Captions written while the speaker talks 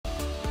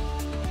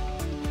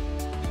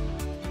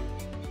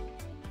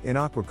In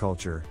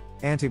aquaculture,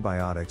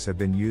 antibiotics have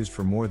been used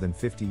for more than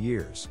 50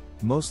 years,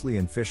 mostly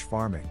in fish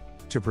farming,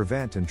 to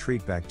prevent and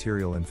treat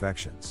bacterial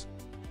infections.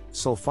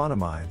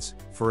 Sulfonamides,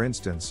 for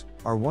instance,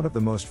 are one of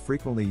the most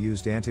frequently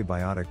used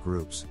antibiotic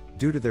groups,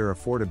 due to their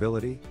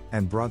affordability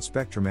and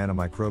broad-spectrum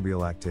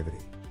antimicrobial activity.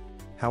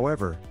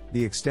 However,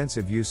 the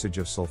extensive usage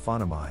of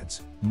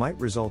sulfonamides might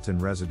result in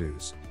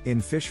residues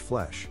in fish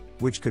flesh,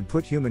 which could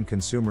put human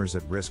consumers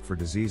at risk for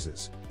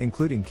diseases,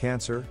 including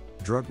cancer,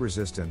 drug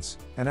resistance,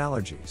 and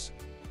allergies.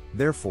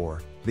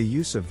 Therefore, the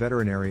use of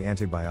veterinary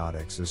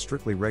antibiotics is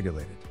strictly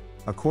regulated.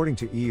 According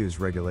to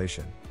EU's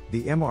regulation,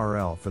 the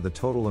MRL for the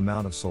total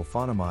amount of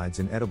sulfonamides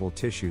in edible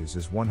tissues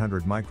is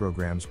 100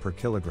 micrograms per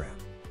kilogram.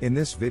 In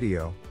this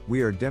video,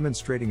 we are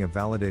demonstrating a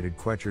validated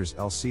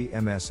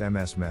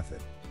QueChERS-LC-MS method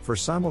for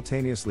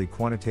simultaneously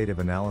quantitative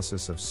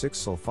analysis of 6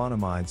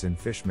 sulfonamides in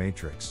fish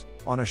matrix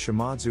on a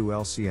Shimadzu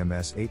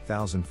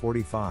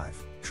LCMS-8045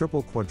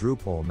 triple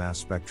quadrupole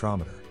mass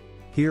spectrometer.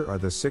 Here are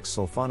the 6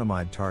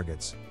 sulfonamide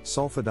targets: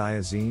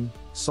 sulfadiazine,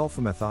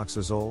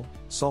 sulfamethoxazole,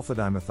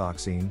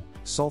 sulfadimethoxine,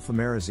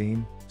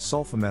 sulfamerazine,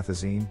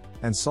 sulfamethazine,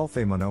 and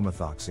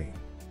sulfamonomethoxine.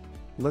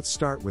 Let's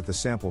start with the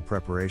sample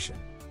preparation.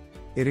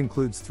 It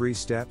includes 3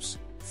 steps: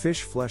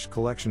 fish flesh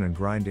collection and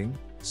grinding,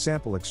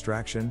 sample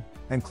extraction,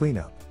 and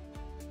cleanup.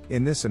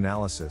 In this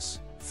analysis,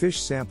 fish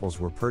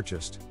samples were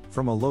purchased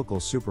from a local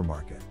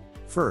supermarket.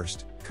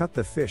 First, cut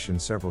the fish in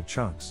several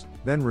chunks,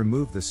 then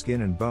remove the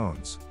skin and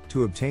bones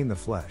to obtain the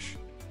flesh.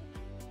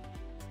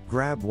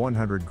 Grab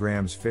 100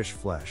 grams fish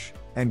flesh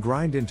and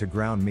grind into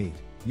ground meat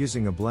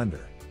using a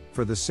blender.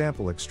 For the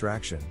sample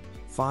extraction,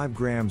 5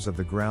 grams of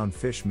the ground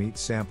fish meat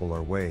sample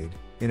are weighed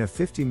in a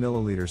 50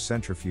 milliliter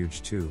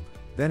centrifuge tube,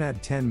 then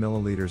add 10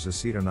 milliliters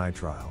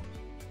acetonitrile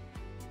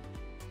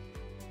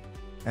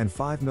and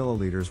 5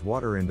 milliliters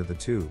water into the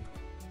tube,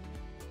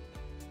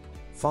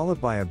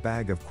 followed by a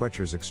bag of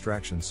QueChERS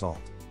extraction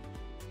salt.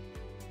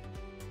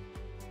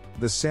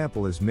 The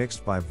sample is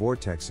mixed by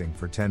vortexing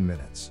for 10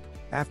 minutes.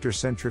 After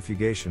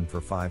centrifugation for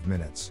 5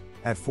 minutes,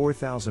 at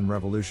 4,000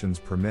 revolutions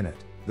per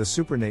minute, the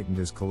supernatant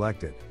is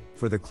collected.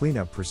 For the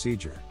cleanup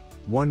procedure,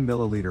 1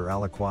 milliliter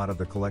aliquot of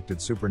the collected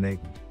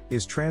supernatant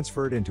is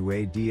transferred into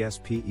a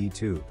DSPE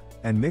tube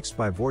and mixed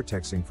by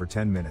vortexing for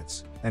 10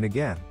 minutes, and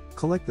again,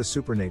 collect the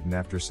supernatant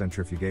after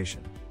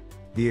centrifugation.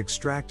 The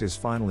extract is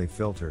finally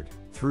filtered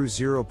through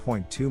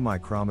 0.2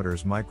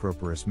 micrometers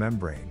microporous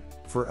membrane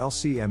for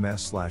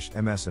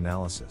LCMS/MS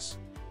analysis.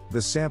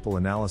 The sample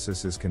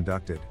analysis is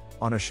conducted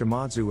on a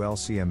Shimadzu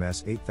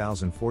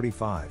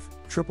LCMS-8045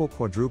 triple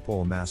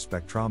quadrupole mass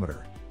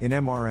spectrometer in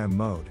MRM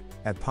mode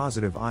at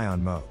positive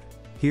ion mode.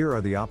 Here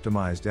are the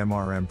optimized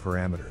MRM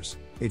parameters.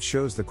 It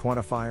shows the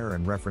quantifier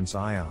and reference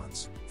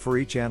ions for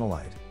each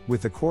analyte,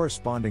 with the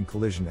corresponding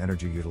collision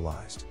energy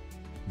utilized.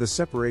 The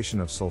separation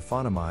of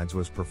sulfonamides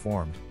was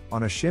performed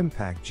on a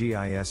Shimpack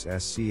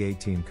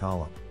GIS-SC18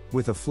 column,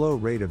 with a flow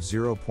rate of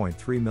 0.3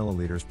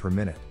 milliliters per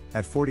minute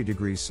at 40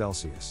 degrees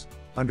Celsius.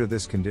 Under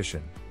this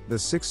condition, the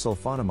 6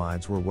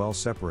 sulfonamides were well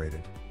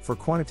separated for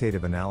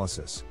quantitative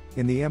analysis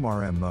in the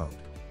MRM mode.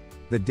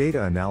 The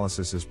data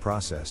analysis is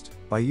processed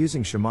by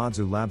using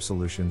Shimadzu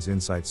LabSolutions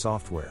Insight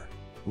software.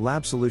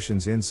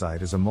 LabSolutions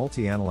Insight is a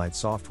multi-analyte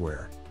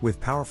software with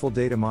powerful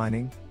data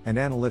mining and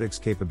analytics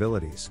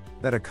capabilities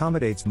that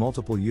accommodates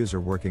multiple user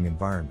working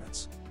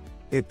environments.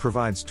 It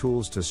provides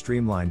tools to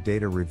streamline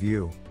data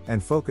review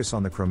and focus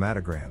on the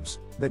chromatograms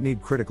that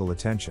need critical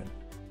attention.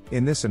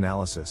 In this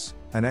analysis,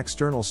 an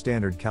external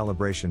standard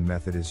calibration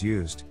method is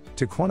used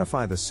to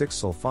quantify the 6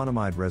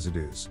 sulfonamide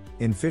residues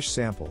in fish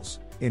samples,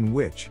 in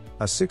which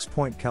a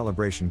 6-point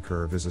calibration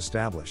curve is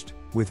established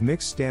with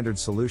mixed standard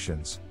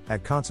solutions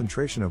at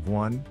concentration of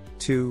 1,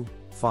 2,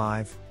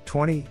 5,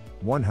 20,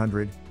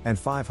 100, and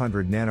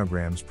 500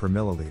 nanograms per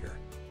milliliter.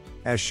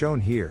 As shown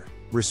here,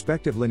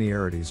 respective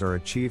linearities are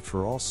achieved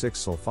for all 6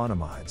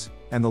 sulfonamides,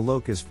 and the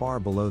LOC is far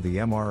below the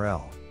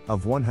MRL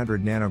of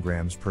 100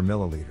 nanograms per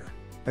milliliter.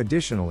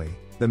 Additionally,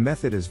 the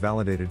method is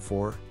validated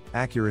for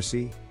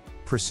accuracy,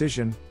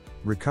 precision,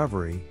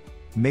 recovery,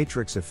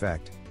 matrix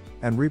effect,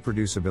 and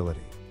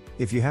reproducibility.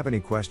 If you have any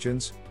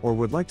questions, or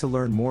would like to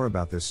learn more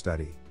about this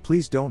study,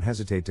 please don't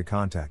hesitate to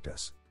contact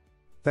us.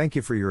 Thank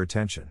you for your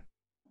attention.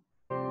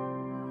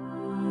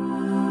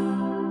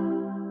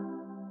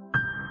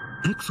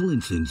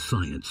 Excellence in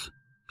science.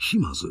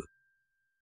 Shimadzu.